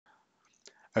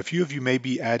A few of you may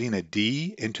be adding a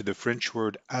D into the French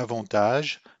word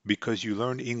avantage because you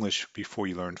learned English before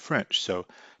you learned French. So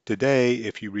today,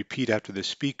 if you repeat after the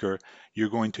speaker, you're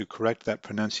going to correct that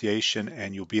pronunciation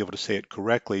and you'll be able to say it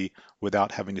correctly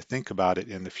without having to think about it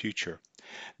in the future.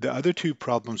 The other two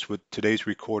problems with today's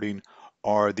recording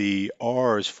are the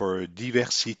R's for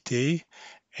diversité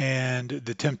and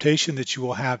the temptation that you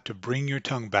will have to bring your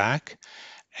tongue back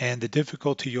and the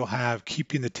difficulty you'll have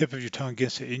keeping the tip of your tongue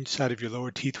against the inside of your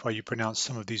lower teeth while you pronounce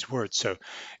some of these words. So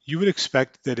you would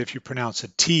expect that if you pronounce a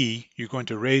T, you're going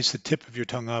to raise the tip of your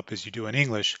tongue up as you do in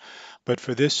English. But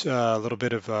for this little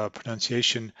bit of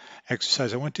pronunciation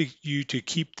exercise, I want you to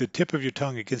keep the tip of your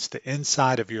tongue against the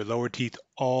inside of your lower teeth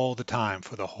all the time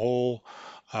for the whole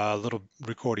little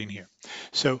recording here.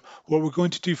 So what we're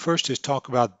going to do first is talk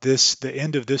about this, the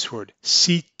end of this word,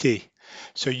 cité.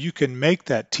 So you can make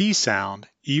that T sound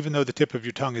even though the tip of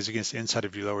your tongue is against the inside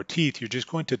of your lower teeth. You're just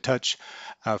going to touch,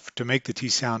 to make the T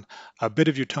sound, a bit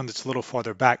of your tongue that's a little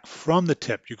farther back from the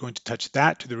tip. You're going to touch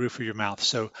that to the roof of your mouth.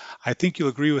 So I think you'll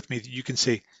agree with me that you can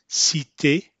say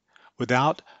cité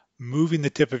without moving the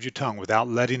tip of your tongue, without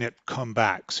letting it come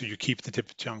back. So you keep the tip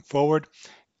of your tongue forward,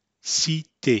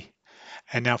 cité.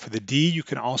 And now for the D, you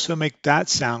can also make that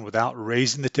sound without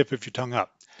raising the tip of your tongue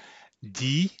up.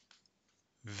 D,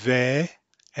 ve,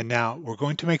 and now we're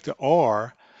going to make the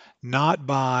R not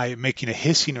by making a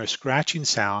hissing or a scratching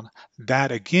sound.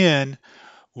 That again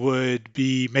would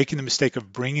be making the mistake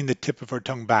of bringing the tip of our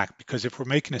tongue back, because if we're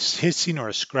making a hissing or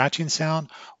a scratching sound,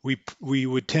 we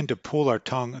would tend to pull our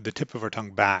tongue, the tip of our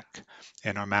tongue back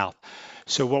in our mouth.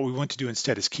 So what we want to do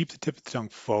instead is keep the tip of the tongue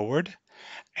forward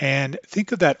and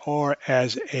think of that R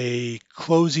as a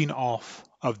closing off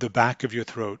of the back of your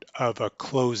throat, of a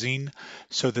closing,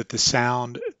 so that the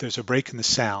sound, there's a break in the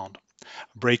sound,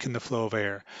 a break in the flow of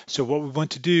air. So what we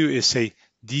want to do is say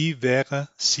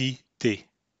diversité,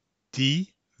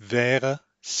 diversité.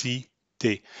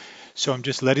 So I'm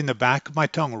just letting the back of my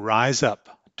tongue rise up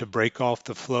to break off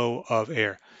the flow of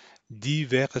air.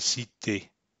 Diversité,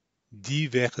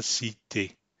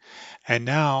 diversité. And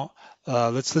now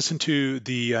let's listen to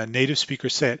the native speaker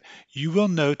say it. You will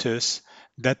notice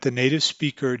that the native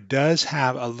speaker does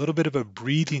have a little bit of a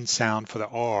breathing sound for the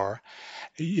R.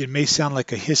 It may sound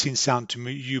like a hissing sound to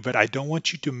you, but I don't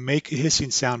want you to make a hissing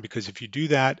sound, because if you do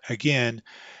that, again,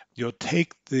 you'll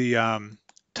take the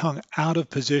tongue out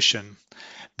of position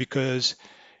because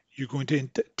you're going to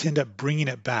end up bringing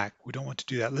it back. We don't want to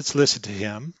do that. Let's listen to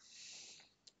him.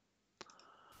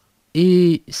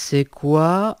 Et c'est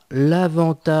quoi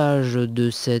l'avantage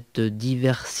de cette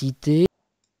diversité,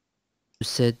 de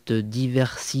cette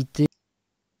diversité,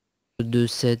 de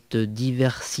cette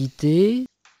diversité,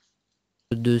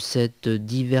 de cette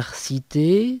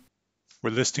diversité,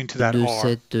 We're listening to that de R.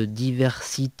 cette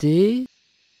diversité,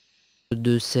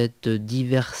 de cette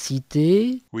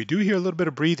diversité, We do hear a little bit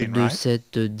of breathing, de right?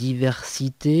 cette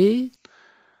diversité,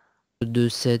 de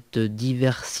cette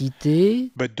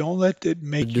diversité, But don't let it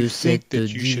make you de think cette that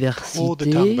you should pull the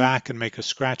tongue diversité, back and make a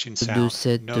scratching de sound.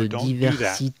 cette No, don't do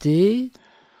that. diversité,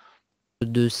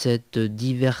 de cette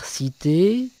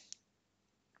diversité.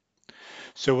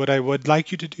 So what I would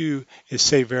like you to do is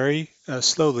say very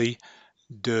slowly,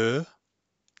 de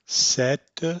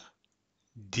cette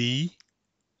diversité.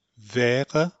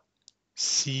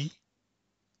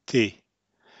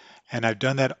 And I've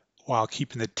done that while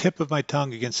keeping the tip of my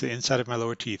tongue against the inside of my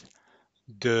lower teeth.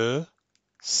 De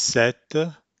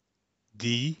cette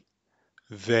diversité.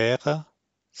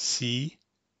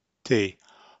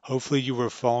 Hopefully you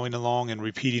were following along and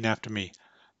repeating after me.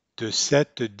 De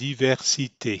cette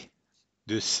diversité.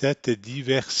 De cette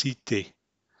diversité.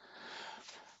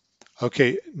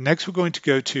 Okay, next we're going to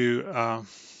go to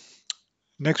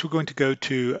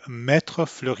maître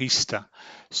fleuriste.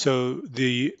 So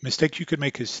the mistake you could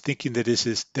make is thinking that this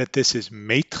is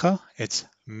maître. It's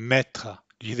maître.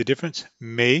 Do you hear the difference?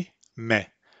 Mais. The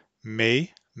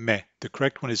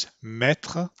correct one is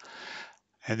maître.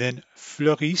 And then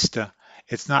fleuriste.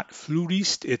 It's not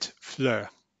fleuriste, it's fleur.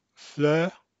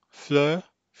 Fleur, fleur,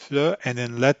 fleur, and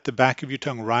then let the back of your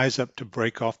tongue rise up to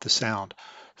break off the sound.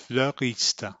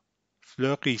 Fleuriste,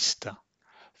 fleuriste,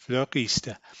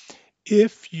 fleuriste.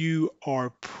 If you are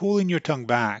pulling your tongue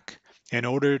back in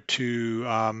order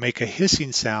to make a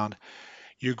hissing sound,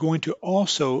 you're going to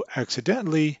also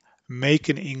accidentally make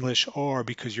an English R,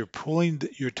 because you're pulling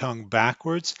your tongue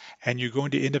backwards and you're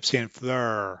going to end up saying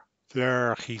fleur,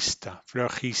 fleuriste,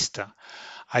 fleuriste.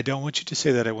 I don't want you to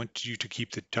say that. I want you to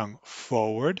keep the tongue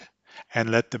forward and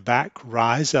let the back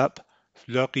rise up,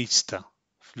 fleuriste,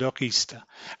 fleuriste.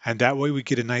 And that way we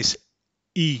get a nice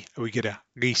E, we get a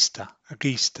rista,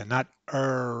 not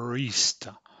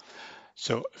erista.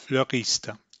 So,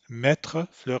 fleuriste, maître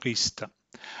fleuriste.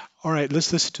 All right,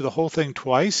 let's listen to the whole thing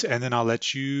twice, and then I'll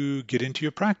let you get into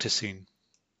your practicing.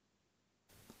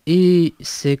 Et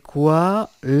c'est quoi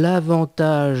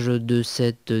l'avantage de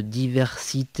cette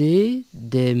diversité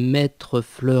des maîtres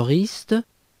fleuristes?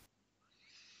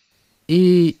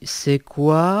 Et c'est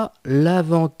quoi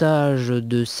l'avantage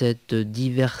de cette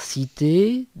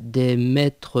diversité des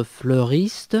maîtres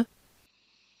fleuristes?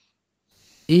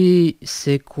 Et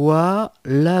c'est quoi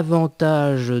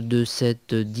l'avantage de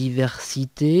cette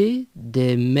diversité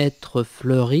des maîtres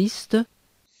fleuristes?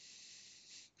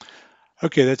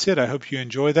 Okay, that's it. I hope you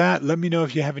enjoy that. Let me know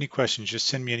if you have any questions. Just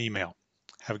send me an email.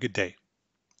 Have a good day.